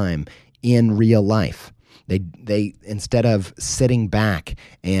real time, in real life. They instead of sitting back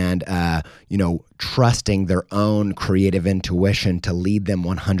and trusting their own creative intuition to lead them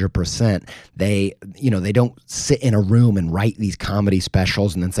 100%, they don't sit in a room and write these comedy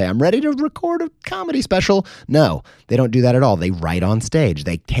specials and then say, I'm ready to record a comedy special. No, they don't do that at all. They write on stage.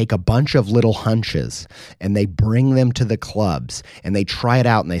 They take a bunch of little hunches and they bring them to the clubs and they try it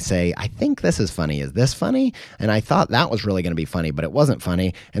out and they say, I think this is funny. Is this funny? And I thought that was really going to be funny, but it wasn't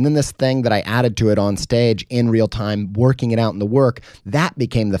funny. And then this thing that I added to it on stage in real time, working it out in the work, that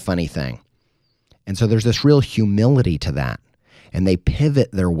became the funny thing. And so there's this real humility to that. And they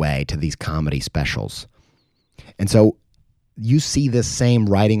pivot their way to these comedy specials. And so you see this same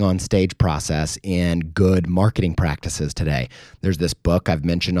writing on stage process in good marketing practices today. There's this book I've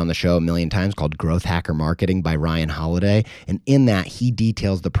mentioned on the show a million times called Growth Hacker Marketing by Ryan Holiday. And in that, he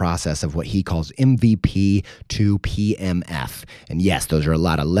details the process of what he calls MVP to PMF. And yes, those are a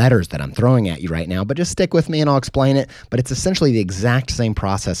lot of letters that I'm throwing at you right now, but just stick with me and I'll explain it. But it's essentially the exact same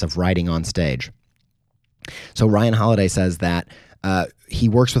process of writing on stage. So Ryan Holiday says that he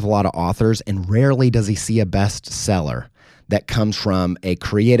works with a lot of authors, and rarely does he see a bestseller that comes from a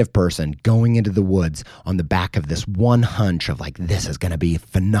creative person going into the woods on the back of this one hunch of like, this is going to be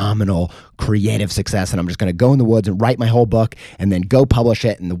phenomenal creative success, and I'm just going to go in the woods and write my whole book and then go publish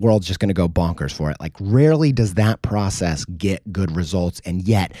it, and the world's just going to go bonkers for it. Like, rarely does that process get good results, and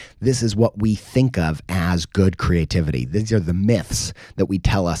yet this is what we think of as good creativity. These are the myths that we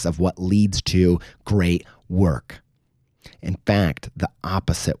tell us of what leads to great work. In fact, the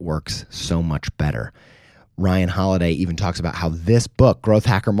opposite works so much better. Ryan Holiday even talks about how this book, Growth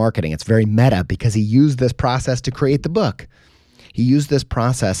Hacker Marketing, it's very meta because he used this process to create the book. He used this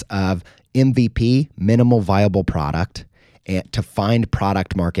process of MVP, minimal viable product, and to find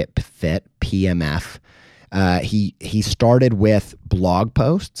product market fit, PMF. He started with blog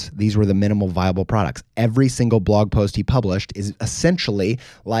posts. These were the minimal viable products. Every single blog post he published is essentially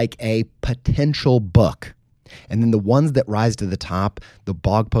like a potential book. And then the ones that rise to the top, the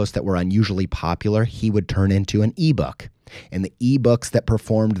blog posts that were unusually popular, he would turn into an ebook. And the ebooks that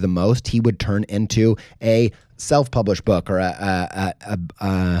performed the most, he would turn into a self-published book or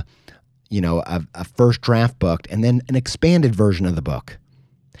a first draft book, and then an expanded version of the book.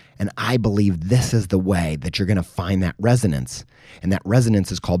 And I believe this is the way that you're going to find that resonance. And that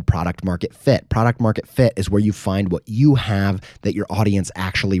resonance is called product market fit. Product market fit is where you find what you have that your audience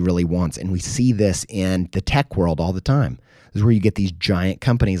actually really wants. And we see this in the tech world all the time. This is where you get these giant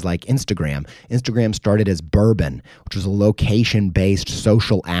companies like Instagram. Instagram started as Bourbon, which was a location-based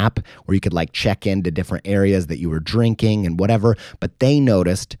social app where you could like check into different areas that you were drinking and whatever. But they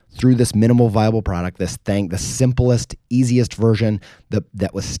noticed through this minimal viable product, this thing, the simplest, easiest version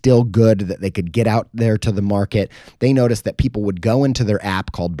that was still good, that they could get out there to the market. They noticed that people would go into their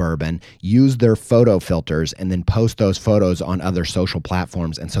app called Bourbon, use their photo filters, and then post those photos on other social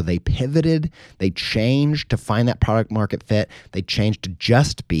platforms. And so they pivoted, they changed to find that product market fit. They changed to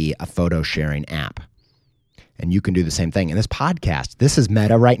just be a photo sharing app. And you can do the same thing. And this podcast, this is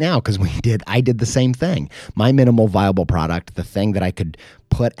meta right now because I did the same thing. My minimal viable product, the thing that I could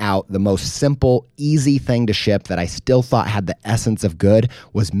put out, the most simple, easy thing to ship that I still thought had the essence of good,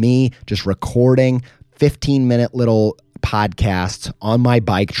 was me just recording 15-minute little podcasts on my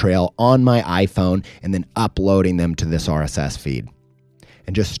bike trail, on my iPhone, and then uploading them to this RSS feed.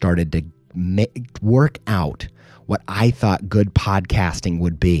 And just started to work out what I thought good podcasting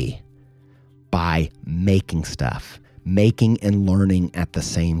would be by making stuff, making and learning at the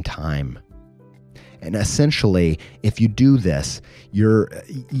same time. And essentially, if you do this,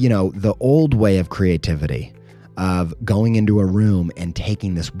 the old way of creativity, of going into a room and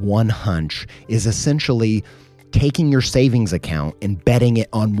taking this one hunch, is essentially taking your savings account and betting it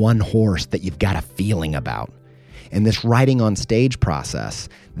on one horse that you've got a feeling about. And this writing on stage process,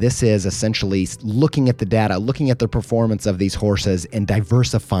 this is essentially looking at the data, looking at the performance of these horses and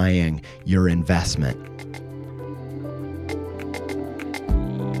diversifying your investment.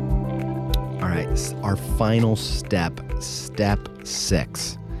 All right, our final step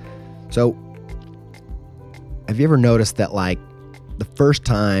 6. So have you ever noticed that, like, the first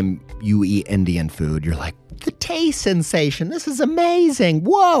time you eat Indian food, you're like, the taste sensation, this is amazing,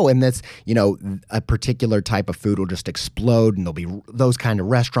 whoa. And that's, a particular type of food will just explode, and there'll be those kind of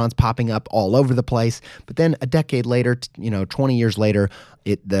restaurants popping up all over the place. But then a decade later, 20 years later,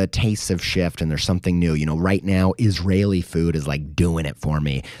 the tastes have shifted and there's something new. Right now, Israeli food is like doing it for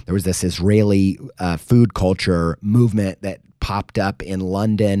me. There was this Israeli food culture movement that popped up in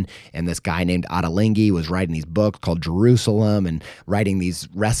London, and this guy named Ottolenghi was writing these books called Jerusalem and writing these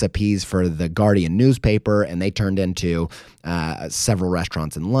recipes for the Guardian newspaper, and they turned into several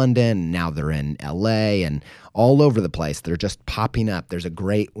restaurants in London, and now they're in LA and all over the place. They're just popping up. There's a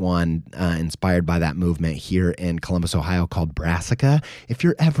great one inspired by that movement here in Columbus, Ohio, called Brassica. If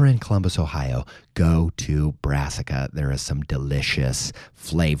you're ever in Columbus, Ohio, go to Brassica. There is some delicious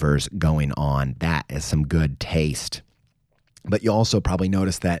flavors going on. That is some good taste. But you also probably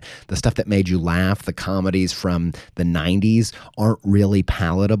noticed that the stuff that made you laugh, the comedies from the 90s, aren't really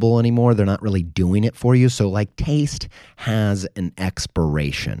palatable anymore. They're not really doing it for you. So, like, taste has an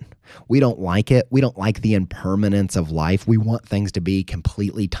expiration. We don't like it. We don't like the impermanence of life. We want things to be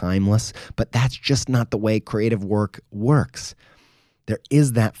completely timeless, but that's just not the way creative work works. There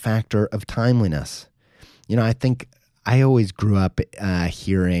is that factor of timeliness. I think I always grew up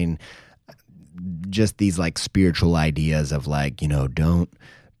hearing just these like spiritual ideas of like, don't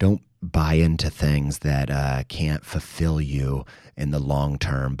buy into things that can't fulfill you in the long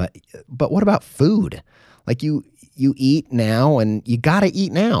term. But what about food? Like you eat now, and you got to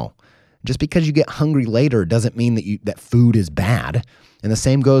eat now. Just because you get hungry later doesn't mean that food is bad. And the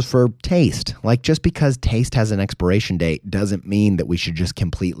same goes for taste. Like, just because taste has an expiration date doesn't mean that we should just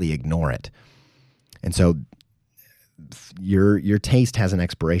completely ignore it. And so your taste has an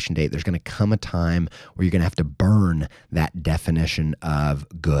expiration date. There's going to come a time where you're going to have to burn that definition of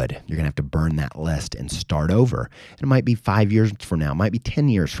good. You're going to have to burn that list and start over. It might be 5 years from now. It might be 10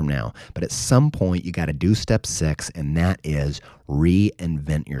 years from now. But at some point, you got to do step 6, and that is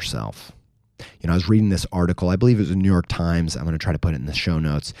reinvent yourself. I was reading this article, I believe it was in the New York Times. I'm going to try to put it in the show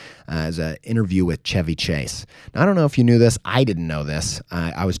notes, as an interview with Chevy Chase. Now, I don't know if you knew this. I didn't know this.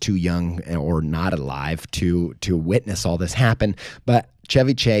 I was too young or not alive to witness all this happen. But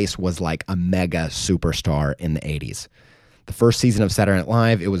Chevy Chase was like a mega superstar in the 80s. The first season of Saturday Night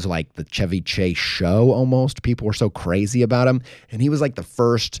Live, it was like the Chevy Chase show almost. People were so crazy about him. And he was like the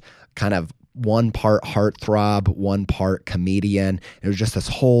first kind of one part heartthrob, one part comedian. It was just this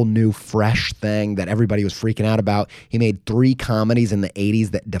whole new, fresh thing that everybody was freaking out about. He made 3 comedies in the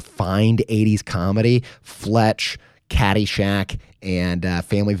 80s that defined 80s comedy: Fletch, Caddyshack, and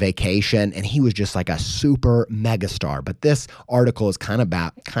Family Vacation. And he was just like a super megastar. But this article is kind of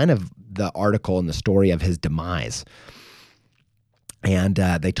the article and the story of his demise. And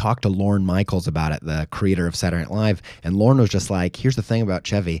they talked to Lorne Michaels about it, the creator of Saturday Night Live. And Lorne was just like, here's the thing about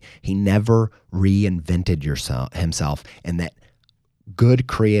Chevy. He never reinvented himself. And that good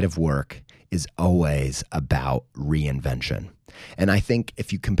creative work is always about reinvention. And I think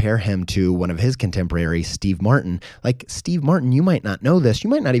if you compare him to one of his contemporaries, Steve Martin, like Steve Martin, you might not know this. You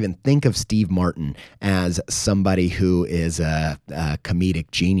might not even think of Steve Martin as somebody who is a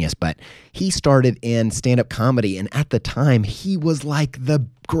comedic genius, but he started in stand-up comedy. And at the time, he was like the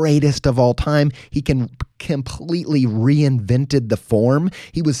greatest of all time. He completely reinvented the form.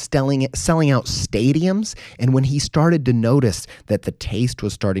 He was selling out stadiums. And when he started to notice that the taste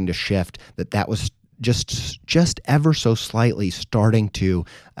was starting to shift, that was just ever so slightly starting to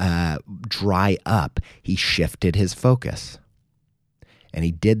dry up, he shifted his focus. And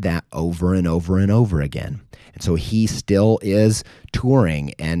he did that over and over and over again. And so he still is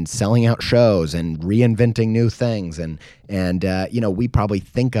touring and selling out shows and reinventing new things. And we probably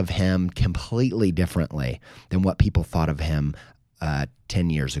think of him completely differently than what people thought of him 10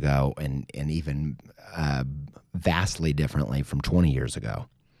 years ago and even vastly differently from 20 years ago.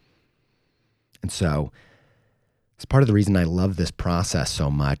 And so it's part of the reason I love this process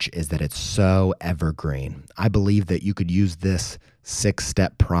so much is that it's so evergreen. I believe that you could use this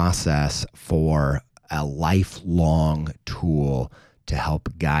 6-step process for a lifelong tool to help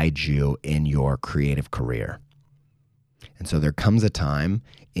guide you in your creative career. And so there comes a time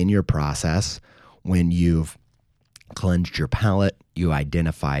in your process when you've cleansed your palate, you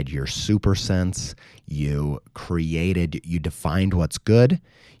identified your super sense, you defined what's good,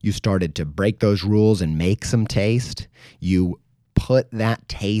 you started to break those rules and make some taste, you put that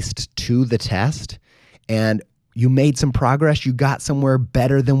taste to the test, and you made some progress, you got somewhere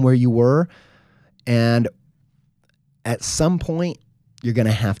better than where you were, and at some point, you're going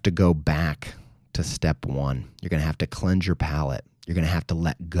to have to go back to step 1. You're going to have to cleanse your palate. You're going to have to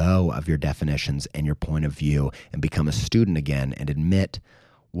let go of your definitions and your point of view and become a student again and admit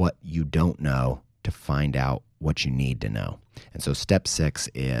what you don't know to find out what you need to know. And so step 6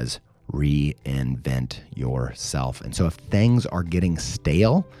 is reinvent yourself. And so if things are getting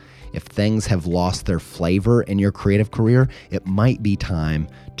stale, if things have lost their flavor in your creative career, it might be time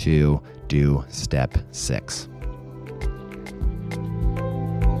to do step 6.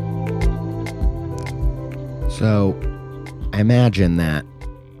 So I imagine that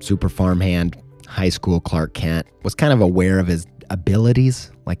super farmhand, high school Clark Kent was kind of aware of his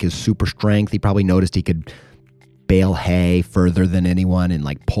abilities, like his super strength. He probably noticed he could bale hay further than anyone and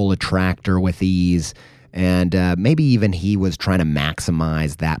like pull a tractor with ease. And maybe even he was trying to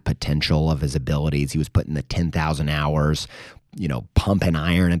maximize that potential of his abilities. He was putting the 10,000 hours, pumping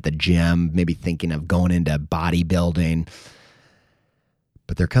iron at the gym, maybe thinking of going into bodybuilding.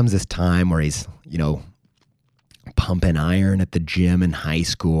 But there comes this time where he's, pumping iron at the gym in high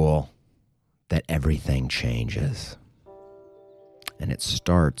school, that everything changes. And it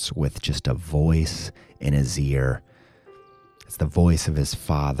starts with just a voice in his ear. It's the voice of his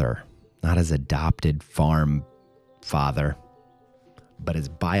father, not his adopted farm father, but his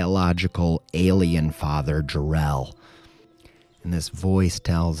biological alien father, Jarrell. And this voice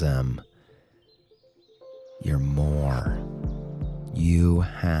tells him, "You're more. You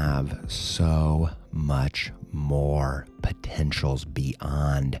have so much more potentials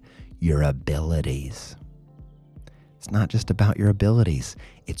beyond your abilities." It's not just about your abilities.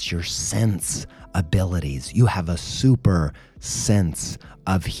 It's your sense abilities. You have a super sense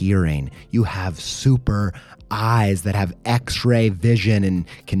of hearing. You have super eyes that have X-ray vision and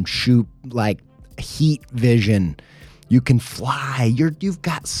can shoot like heat vision. You can fly. You've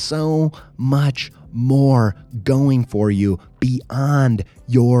got so much more going for you beyond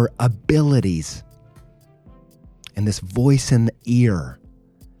your abilities. And this voice in the ear,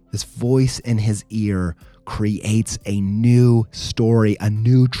 this voice in his ear creates a new story, a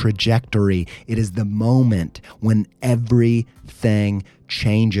new trajectory. It is the moment when everything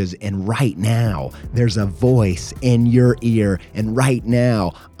changes. And right now, there's a voice in your ear. And right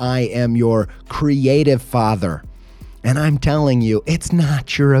now, I am your creative father. And I'm telling you, it's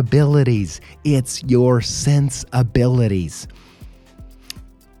not your abilities. It's your sense abilities.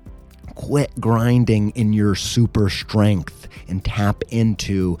 Quit grinding in your super strength and tap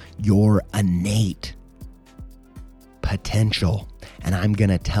into your innate potential. And I'm going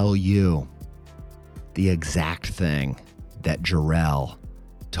to tell you the exact thing that Jarrell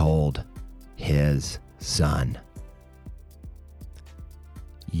told his son.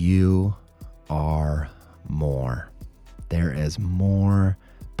 You are more. There is more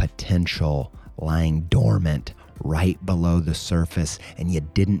potential lying dormant right below the surface, and you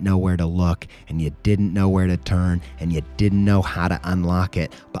didn't know where to look, and you didn't know where to turn, and you didn't know how to unlock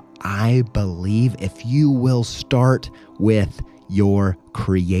it. But I believe if you will start with your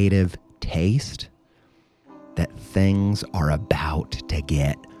creative taste, that things are about to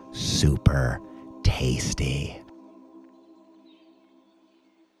get super tasty.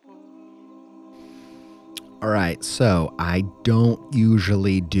 All right, so I don't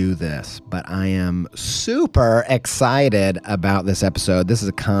usually do this, but I am super excited about this episode. This is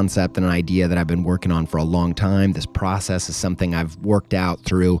a concept and an idea that I've been working on for a long time. This process is something I've worked out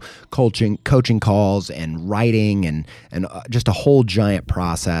through coaching calls and writing and just a whole giant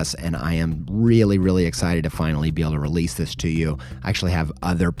process, and I am really, really excited to finally be able to release this to you. I actually have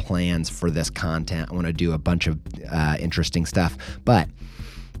other plans for this content. I want to do a bunch of interesting stuff, but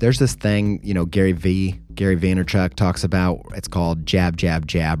there's this thing, Gary Vaynerchuk talks about. It's called jab, jab,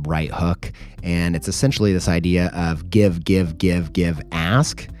 jab, right hook. And it's essentially this idea of give,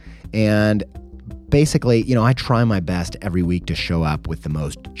 ask. And basically, I try my best every week to show up with the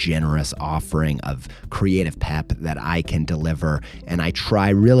most generous offering of creative pep that I can deliver. And I try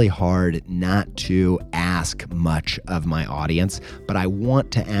really hard not to ask much of my audience, but I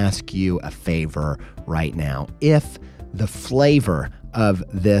want to ask you a favor right now. If the flavor of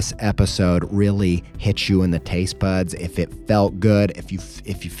this episode really hits you in the taste buds, if it felt good, if you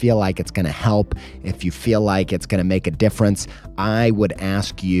feel like it's going to help, if you feel like it's going to make a difference, I would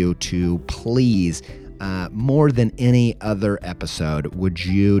ask you to please, more than any other episode, would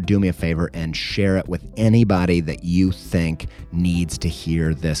you do me a favor and share it with anybody that you think needs to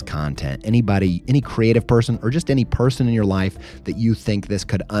hear this content? Anybody, any creative person, or just any person in your life that you think this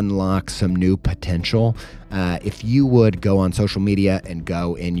could unlock some new potential. If you would go on social media and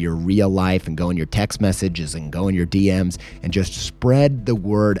go in your real life and go in your text messages and go in your DMs and just spread the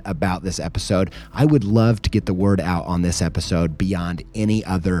word about this episode, I would love to get the word out on this episode beyond any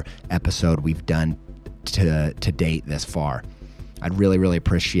other episode we've done to date this far. I'd really, really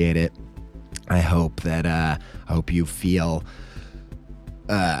appreciate it. I hope you feel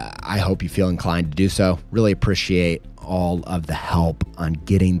inclined to do so. Really appreciate all of the help on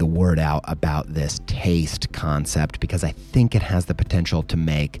getting the word out about this taste concept, because I think it has the potential to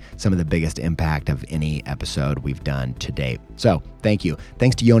make some of the biggest impact of any episode we've done to date. So thank you.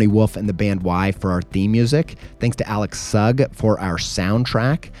 Thanks to Yoni Wolf and the band Y for our theme music. Thanks to Alex Sugg for our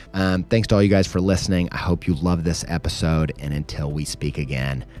soundtrack. Thanks to all you guys for listening. I hope you love this episode. And until we speak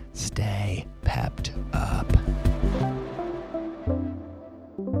again, stay pepped up.